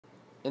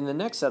In the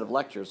next set of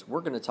lectures, we're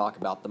going to talk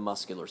about the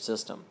muscular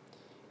system.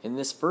 In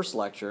this first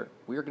lecture,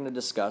 we are going to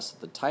discuss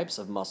the types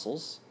of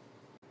muscles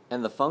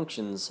and the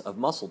functions of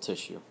muscle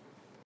tissue.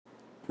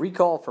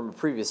 Recall from a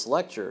previous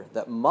lecture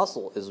that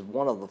muscle is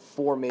one of the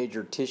four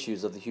major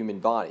tissues of the human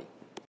body.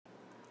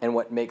 And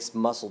what makes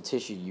muscle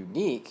tissue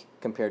unique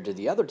compared to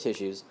the other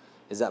tissues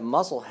is that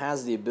muscle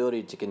has the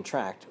ability to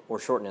contract or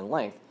shorten in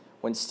length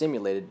when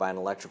stimulated by an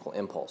electrical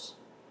impulse.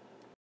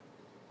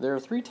 There are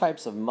three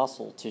types of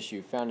muscle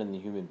tissue found in the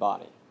human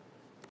body.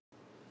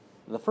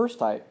 The first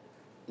type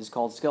is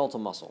called skeletal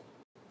muscle.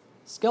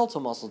 Skeletal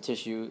muscle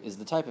tissue is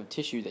the type of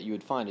tissue that you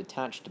would find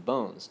attached to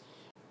bones,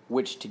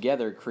 which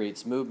together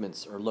creates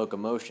movements or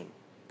locomotion.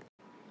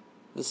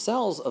 The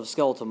cells of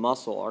skeletal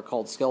muscle are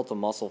called skeletal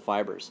muscle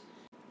fibers.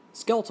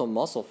 Skeletal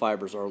muscle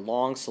fibers are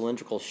long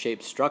cylindrical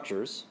shaped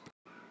structures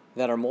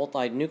that are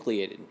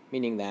multinucleated,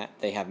 meaning that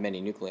they have many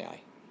nuclei.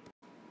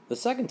 The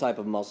second type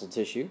of muscle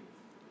tissue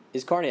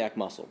is cardiac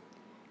muscle.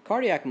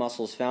 Cardiac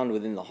muscle is found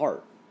within the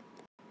heart,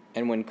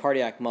 and when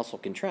cardiac muscle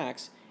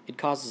contracts, it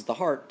causes the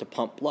heart to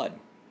pump blood.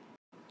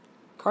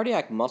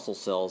 Cardiac muscle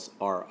cells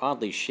are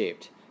oddly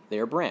shaped. They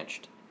are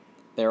branched.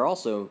 They are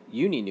also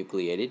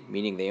uninucleated,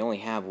 meaning they only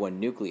have one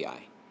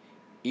nuclei.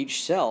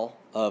 Each cell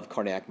of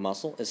cardiac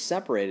muscle is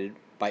separated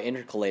by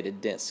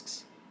intercalated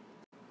discs.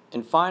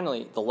 And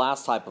finally, the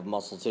last type of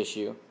muscle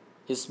tissue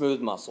is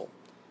smooth muscle.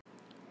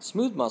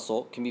 Smooth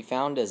muscle can be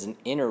found as an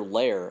inner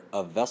layer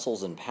of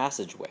vessels and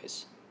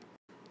passageways,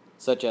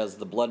 such as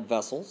the blood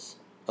vessels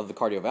of the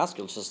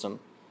cardiovascular system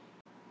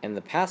and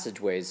the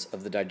passageways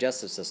of the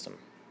digestive system.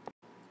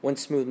 When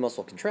smooth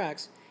muscle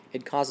contracts,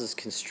 it causes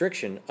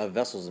constriction of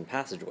vessels and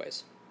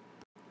passageways.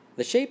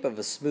 The shape of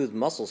a smooth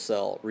muscle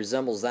cell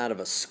resembles that of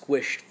a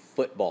squished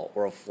football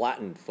or a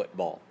flattened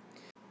football,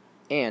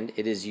 and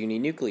it is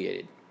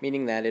uninucleated,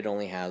 meaning that it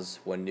only has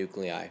one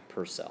nuclei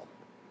per cell.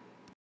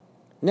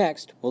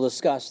 Next, we'll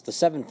discuss the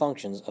 7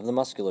 functions of the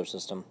muscular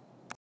system.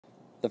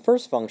 The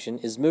first function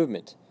is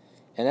movement,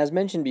 and as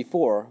mentioned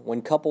before,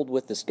 when coupled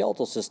with the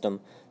skeletal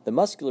system, the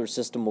muscular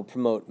system will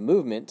promote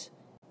movement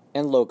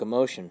and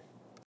locomotion.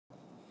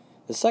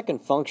 The second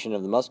function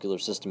of the muscular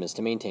system is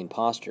to maintain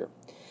posture.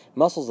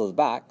 Muscles of the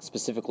back,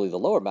 specifically the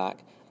lower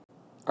back,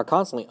 are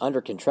constantly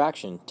under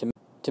contraction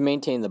to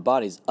maintain the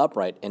body's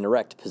upright and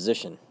erect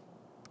position.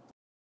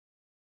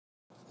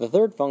 The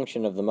third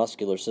function of the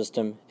muscular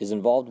system is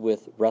involved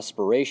with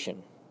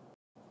respiration.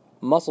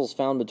 Muscles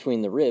found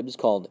between the ribs,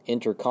 called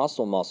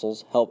intercostal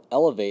muscles, help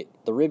elevate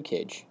the rib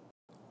cage,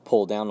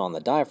 pull down on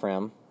the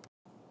diaphragm,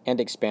 and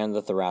expand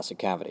the thoracic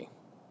cavity.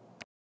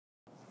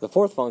 The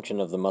fourth function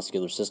of the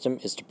muscular system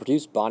is to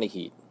produce body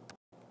heat.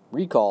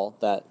 Recall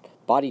that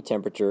body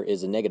temperature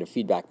is a negative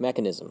feedback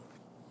mechanism.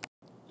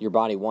 Your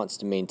body wants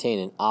to maintain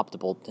an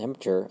optimal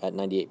temperature at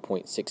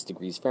 98.6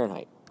 degrees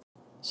Fahrenheit.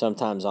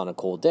 Sometimes on a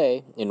cold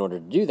day, in order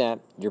to do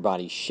that, your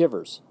body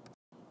shivers,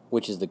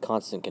 which is the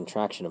constant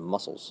contraction of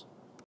muscles.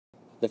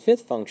 The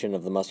fifth function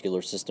of the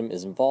muscular system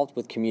is involved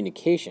with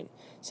communication,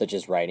 such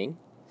as writing,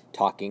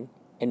 talking,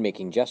 and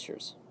making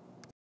gestures.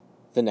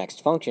 The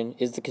next function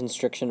is the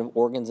constriction of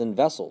organs and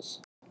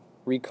vessels.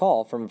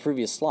 Recall from a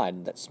previous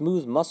slide that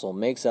smooth muscle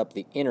makes up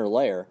the inner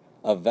layer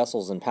of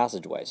vessels and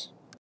passageways.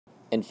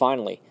 And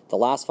finally, the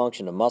last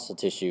function of muscle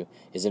tissue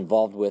is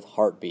involved with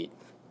heartbeat.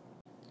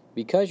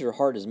 Because your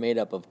heart is made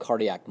up of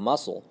cardiac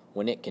muscle,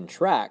 when it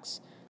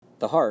contracts,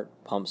 the heart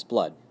pumps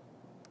blood.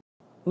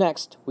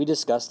 Next, we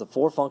discuss the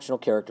 4 functional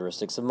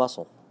characteristics of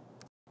muscle.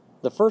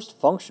 The first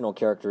functional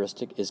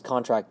characteristic is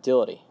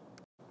contractility.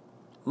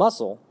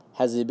 Muscle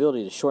has the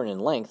ability to shorten in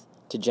length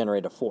to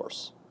generate a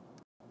force.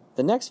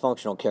 The next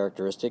functional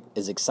characteristic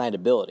is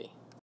excitability.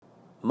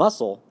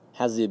 Muscle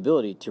has the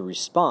ability to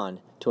respond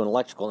to an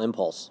electrical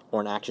impulse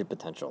or an action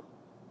potential.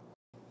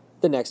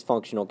 The next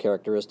functional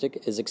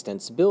characteristic is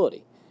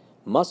extensibility.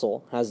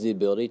 Muscle has the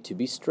ability to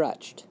be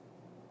stretched.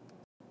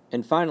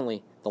 And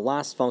finally, the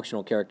last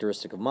functional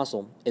characteristic of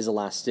muscle is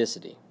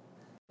elasticity.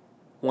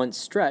 Once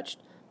stretched,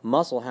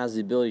 muscle has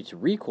the ability to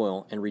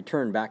recoil and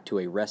return back to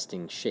a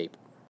resting shape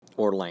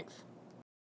or length.